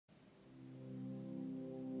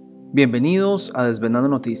Bienvenidos a Desvelando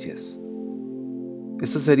Noticias.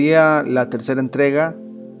 Esta sería la tercera entrega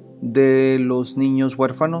de los niños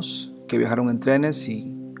huérfanos que viajaron en trenes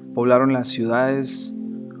y poblaron las ciudades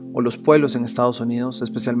o los pueblos en Estados Unidos,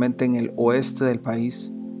 especialmente en el oeste del país.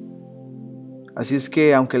 Así es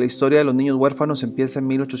que, aunque la historia de los niños huérfanos empieza en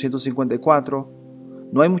 1854,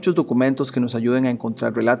 no hay muchos documentos que nos ayuden a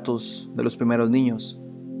encontrar relatos de los primeros niños.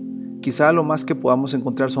 Quizá lo más que podamos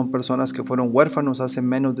encontrar son personas que fueron huérfanos hace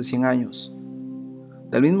menos de 100 años.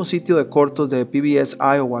 Del mismo sitio de cortos de PBS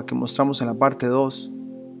Iowa que mostramos en la parte 2,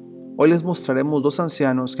 hoy les mostraremos dos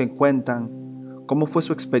ancianos que cuentan cómo fue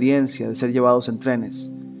su experiencia de ser llevados en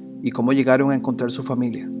trenes y cómo llegaron a encontrar su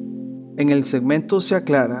familia. En el segmento se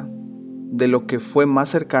aclara de lo que fue más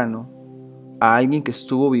cercano a alguien que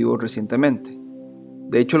estuvo vivo recientemente.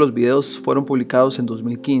 De hecho, los videos fueron publicados en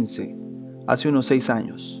 2015, hace unos 6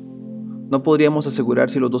 años. No podríamos asegurar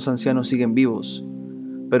si los dos ancianos siguen vivos,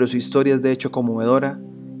 pero su historia es de hecho conmovedora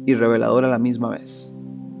y reveladora a la misma vez.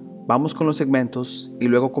 Vamos con los segmentos y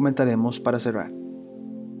luego comentaremos para cerrar.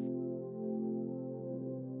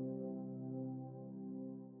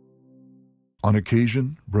 On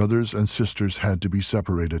occasion, brothers and sisters had to be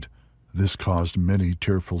separated. This caused many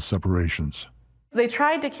tearful separations. They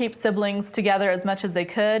tried to keep siblings together as much as they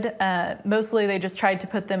could. Mostly they just tried to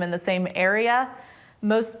put them in the same area.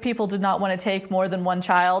 Most people did not want to take more than one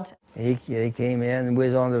child. He came in and we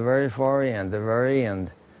was on the very far end, the very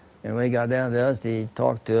end. And when he got down to us, he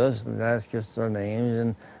talked to us and asked us our names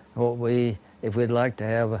and if we'd like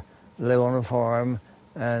to live on a farm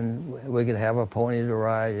and we could have a pony to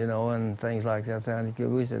ride, and things like that sounded good.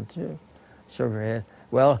 We said, sure, shook our head.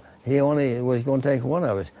 Well, he only was going to take one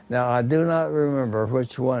of us. Now, I do not remember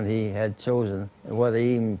which one he had chosen, whether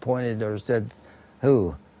he even pointed or said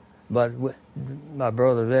who. But my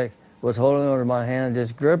brother Vic was holding onto my hand,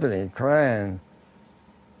 just gripping it, crying.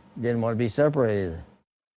 Didn't want to be separated.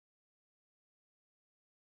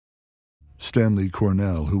 Stanley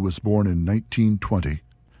Cornell, who was born in 1920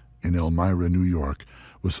 in Elmira, New York,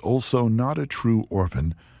 was also not a true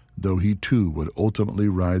orphan, though he too would ultimately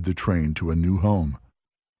ride the train to a new home.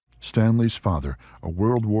 Stanley's father, a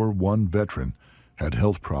World War I veteran, had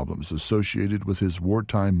health problems associated with his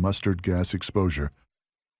wartime mustard gas exposure.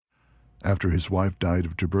 After his wife died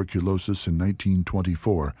of tuberculosis in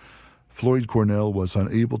 1924, Floyd Cornell was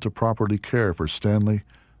unable to properly care for Stanley,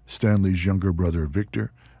 Stanley's younger brother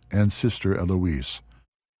Victor, and sister Eloise.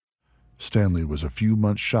 Stanley was a few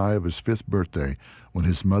months shy of his 5th birthday when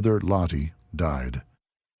his mother, Lottie, died.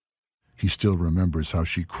 He still remembers how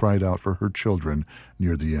she cried out for her children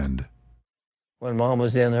near the end. When Mom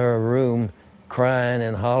was in her room crying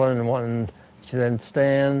and hollering and wanting, she said,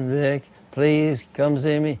 Stan, Vic, please come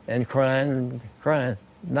see me, and crying,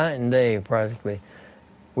 night and day practically.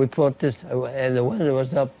 We put this, and the window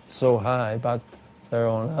was up so high, about there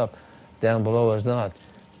on up, down below is not.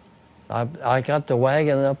 I got the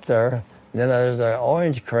wagon up there, and then there's an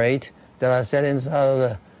orange crate that I set inside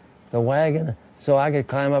of the wagon so I could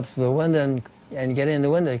climb up to the window and get in the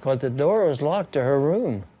window because the door was locked to her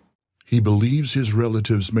room. He believes his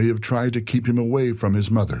relatives may have tried to keep him away from his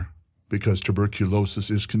mother because tuberculosis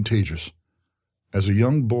is contagious. As a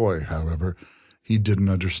young boy, however, he didn't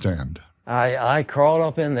understand. I crawled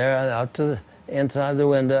up in there, out to inside the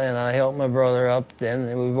window, and I helped my brother up. Then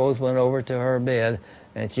we both went over to her bed,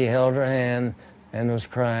 and she held her hand and was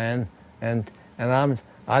crying. And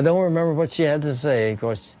I don't remember what she had to say,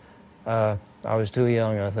 because I was too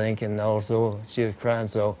young, I think, and also she was crying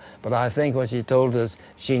so. But I think what she told us,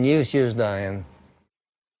 she knew she was dying.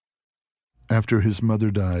 After his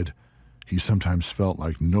mother died, he sometimes felt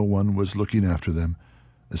like no one was looking after them,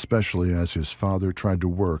 especially as his father tried to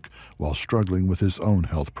work while struggling with his own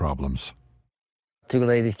health problems. 2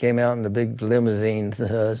 ladies came out in a big limousine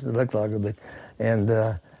to us. It looked like a big, and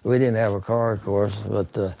we didn't have a car, of course,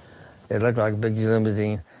 but it looked like a big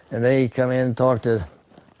limousine. And they come in and talked to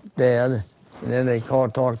Dad, and then they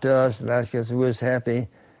talked to us and asked us if we was happy.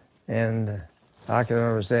 And I can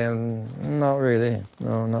remember saying, not really,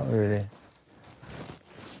 no, not really.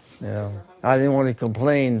 I didn't want to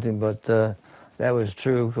complain, but that was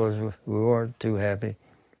true because we weren't too happy.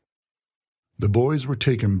 The boys were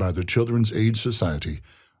taken by the Children's Aid Society,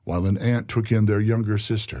 while an aunt took in their younger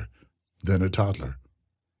sister, then a toddler.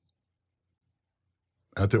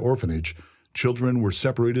 At the orphanage, children were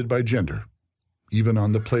separated by gender. Even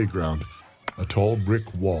on the playground, a tall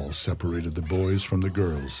brick wall separated the boys from the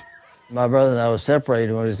girls. My brother and I was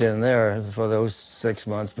separated when we was in there for those 6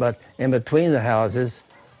 months, but in between the houses,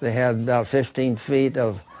 they had about 15 feet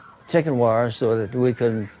of chicken wire so that we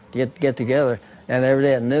could get together. And every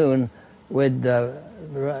day at noon,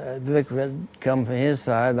 Vic would come from his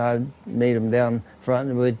side, and I'd meet him down front,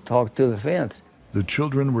 and we'd talk through the fence. The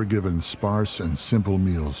children were given sparse and simple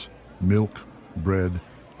meals, milk, bread,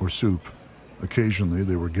 or soup. Occasionally,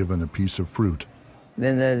 they were given a piece of fruit.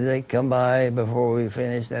 Then they'd come by before we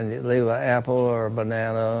finished, and they'd leave an apple or a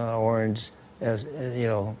banana, orange, as you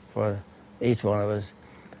know, for each one of us.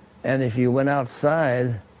 And if you went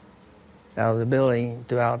outside, out of the building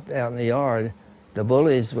to out in the yard, the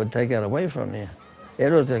bullies would take it away from you. It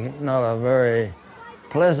was not a very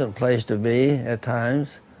pleasant place to be at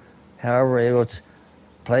times. However, it was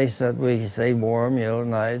a place that we stayed warm, you know, at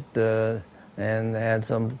night, and had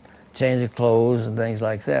some change of clothes and things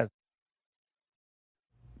like that.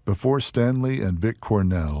 Before Stanley and Vic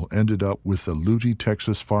Cornell ended up with the Lutie,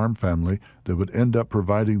 Texas farm family that would end up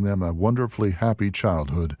providing them a wonderfully happy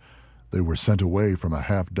childhood, they were sent away from a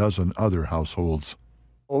half-dozen other households.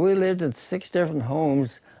 Well, we lived in 6 different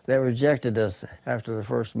homes that rejected us after the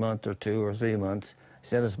first month or 2 or 3 months,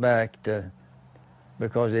 sent us back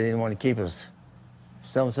because they didn't want to keep us.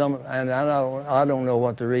 And I don't know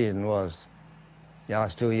what the reason was. Yeah, I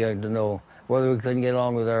was too young to know whether we couldn't get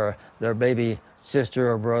along with their baby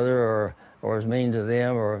sister or brother, or was mean to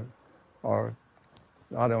them, or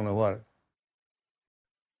I don't know what.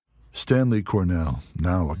 Stanley Cornell,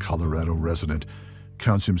 now a Colorado resident,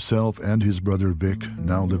 counts himself and his brother Vic,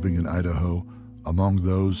 now living in Idaho, among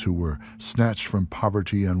those who were snatched from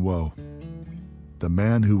poverty and woe. The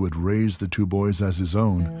man who would raise the 2 boys as his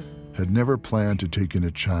own had never planned to take in a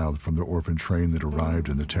child from the orphan train that arrived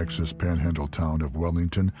in the Texas panhandle town of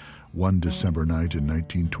Wellington one December night in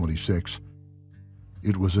 1926.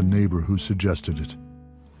 It was a neighbor who suggested it.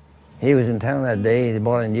 He was in town that day. He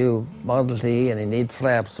bought a new Model T, and he needed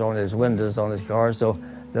flaps on his windows on his car. So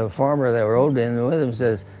the farmer that rode in with him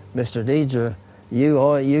says, "Mr. Deidre,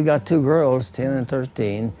 you got 2 girls, 10 and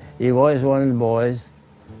 13. You've always wanted boys,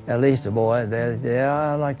 at least a boy." Yeah,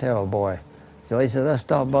 I'd like to have a boy. So he said, "Let's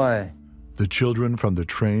stop by." The children from the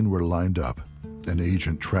train were lined up. An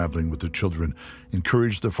agent traveling with the children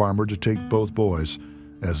encouraged the farmer to take both boys,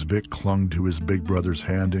 as Vic clung to his big brother's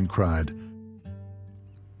hand and cried.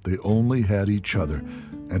 They only had each other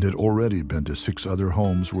and had already been to 6 other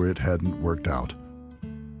homes where it hadn't worked out.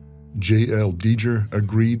 J.L. Deidre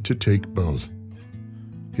agreed to take both.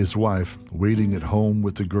 His wife, waiting at home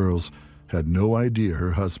with the girls, had no idea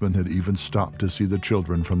her husband had even stopped to see the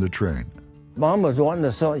children from the train. Mom was wanting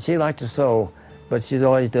to sew. She liked to sew, but she's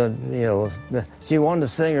always done, you know, she wanted to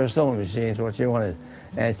sing her sewing machine is what she wanted.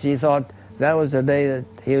 And she thought that was the day that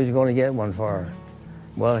he was going to get one for her.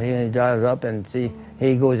 Well, he drives up and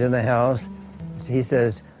he goes in the house. He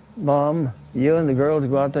says, "Mom, you and the girls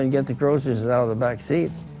go out there and get the groceries out of the back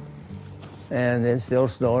seat." And it's still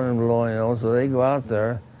snowing and blowing, you know, so they go out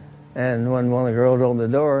there. And when one of the girls opened the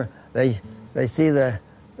door, they see the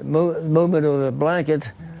movement of the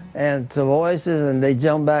blanket and some voices, and they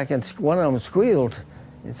jump back, and one of them squealed.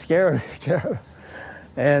 It scared her.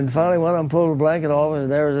 And finally one of them pulled the blanket off,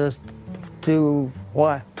 and there was this 2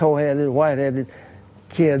 white-headed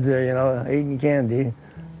kids there, you know, eating candy.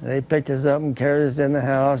 They picked us up and carried us in the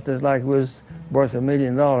house just like it was worth $1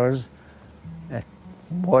 million. And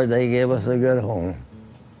boy, they gave us a good home.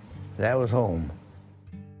 That was home.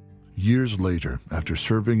 Years later, after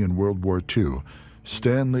serving in World War II,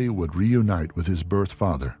 Stanley would reunite with his birth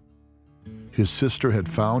father. His sister had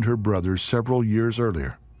found her brother several years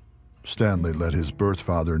earlier. Stanley let his birth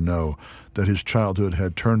father know that his childhood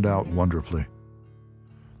had turned out wonderfully.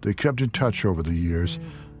 They kept in touch over the years,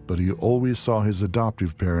 but he always saw his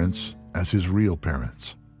adoptive parents as his real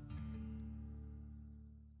parents.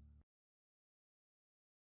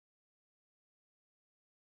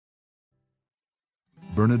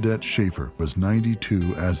 Bernadette Schaefer was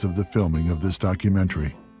 92 as of the filming of this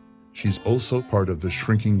documentary. She's also part of the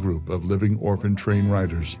shrinking group of living orphan train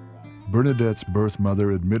riders. Bernadette's birth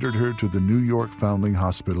mother admitted her to the New York Foundling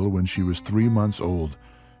Hospital when she was 3 months old,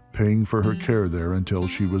 paying for her care there until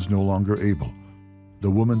she was no longer able.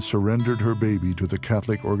 The woman surrendered her baby to the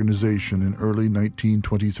Catholic organization in early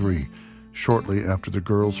 1923, shortly after the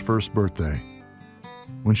girl's first birthday.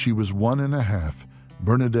 When she was 1.5,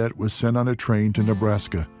 Bernadette was sent on a train to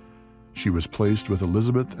Nebraska. She was placed with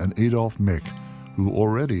Elizabeth and Adolph Mick, who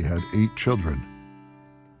already had 8 children.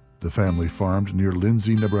 The family farmed near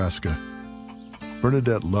Lindsay, Nebraska.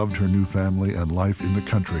 Bernadette loved her new family and life in the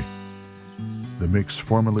country. The Micks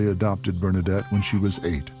formally adopted Bernadette when she was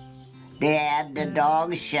 8. They had the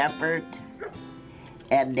dog Shepherd,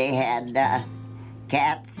 and they had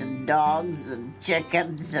cats and dogs and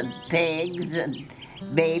chickens and pigs and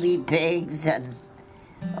baby pigs and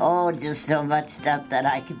just so much stuff that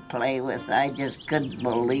I could play with. I just couldn't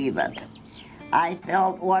believe it. I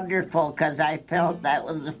felt wonderful because I felt that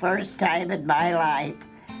was the first time in my life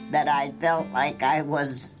that I felt like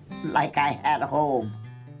I had home.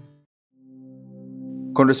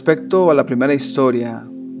 Con respecto a la primera historia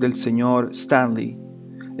del señor Stanley,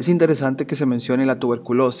 es interesante que se mencione la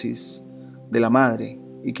tuberculosis de la madre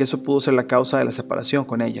y que eso pudo ser la causa de la separación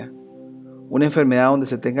con ella. Una enfermedad donde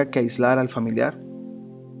se tenga que aislar al familiar.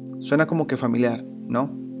 Suena como que familiar,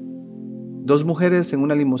 ¿no? Dos mujeres en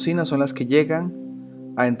una limusina son las que llegan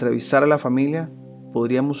a entrevistar a la familia.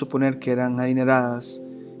 Podríamos suponer que eran adineradas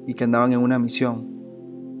y que andaban en una misión.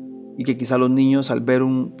 Y que quizá los niños, al ver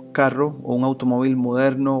un carro o un automóvil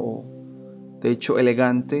moderno o de hecho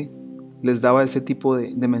elegante, les daba ese tipo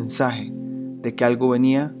de mensaje de que algo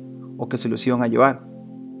venía o que se los iban a llevar.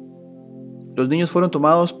 Los niños fueron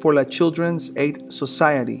tomados por la Children's Aid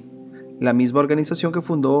Society, la misma organización que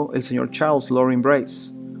fundó el señor Charles Loring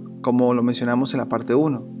Brace, como lo mencionamos en la parte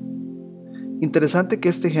 1. Interesante que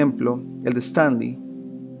este ejemplo, el de Stanley,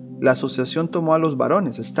 la asociación tomó a los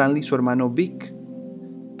varones, Stanley y su hermano Vic,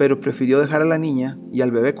 pero prefirió dejar a la niña y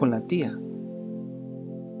al bebé con la tía.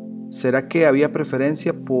 ¿Será que había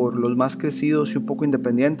preferencia por los más crecidos y un poco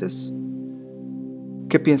independientes?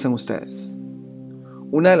 ¿Qué piensan ustedes?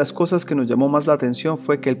 Una de las cosas que nos llamó más la atención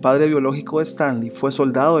fue que el padre biológico de Stanley fue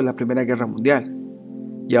soldado de la Primera Guerra Mundial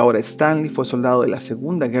y ahora Stanley fue soldado de la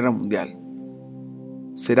Segunda Guerra Mundial.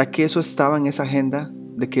 ¿Será que eso estaba en esa agenda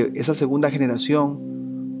de que esa segunda generación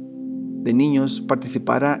de niños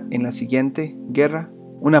participara en la siguiente guerra?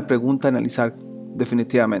 Una pregunta a analizar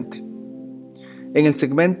definitivamente. En el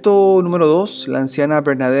segmento número 2, la anciana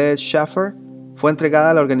Bernadette Schaffer fue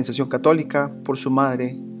entregada a la organización católica por su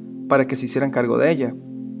madre para que se hicieran cargo de ella.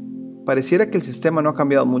 Pareciera que el sistema no ha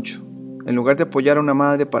cambiado mucho. En lugar de apoyar a una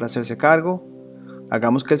madre para hacerse cargo,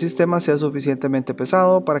 hagamos que el sistema sea suficientemente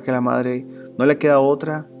pesado para que la madre no le queda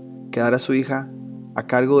otra que dar a su hija a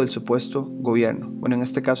cargo del supuesto gobierno. Bueno, en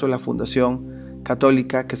este caso la fundación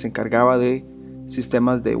católica que se encargaba de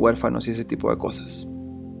sistemas de huérfanos y ese tipo de cosas.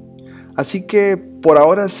 Así que por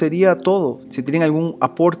ahora sería todo. Si tienen algún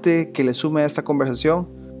aporte que les sume a esta conversación,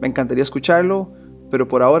 me encantaría escucharlo, pero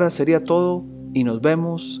por ahora sería todo y nos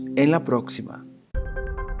vemos en la próxima.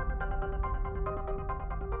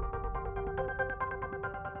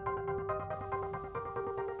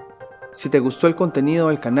 Si te gustó el contenido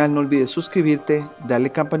del canal, no olvides suscribirte, darle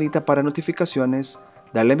campanita para notificaciones,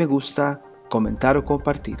 darle me gusta, comentar o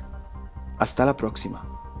compartir. Hasta la próxima.